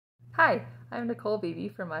Hi, I'm Nicole Beebe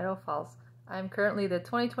from Idaho Falls. I'm currently the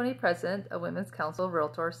 2020 president of Women's Council of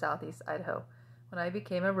Realtors Southeast Idaho. When I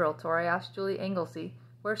became a realtor, I asked Julie Anglesey,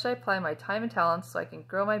 where should I apply my time and talents so I can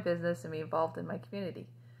grow my business and be involved in my community?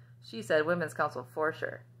 She said Women's Council for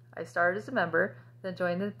sure. I started as a member, then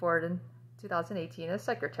joined the board in 2018 as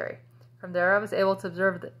secretary. From there, I was able to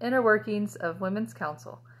observe the inner workings of Women's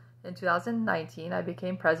Council. In 2019, I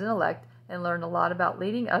became president-elect and learned a lot about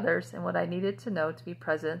leading others and what I needed to know to be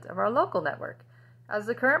president of our local network. As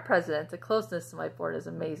the current president, the closeness to my board is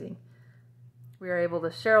amazing. We are able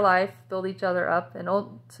to share life, build each other up, and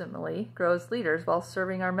ultimately grow as leaders while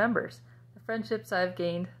serving our members. The friendships I have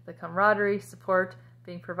gained, the camaraderie, support,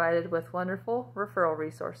 being provided with wonderful referral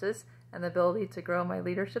resources, and the ability to grow my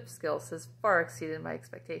leadership skills has far exceeded my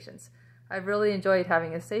expectations. I've really enjoyed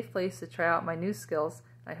having a safe place to try out my new skills.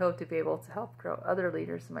 I hope to be able to help grow other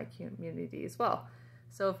leaders in my community as well.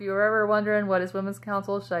 So if you were ever wondering what is Women's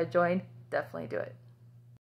Council, should I join? Definitely do it.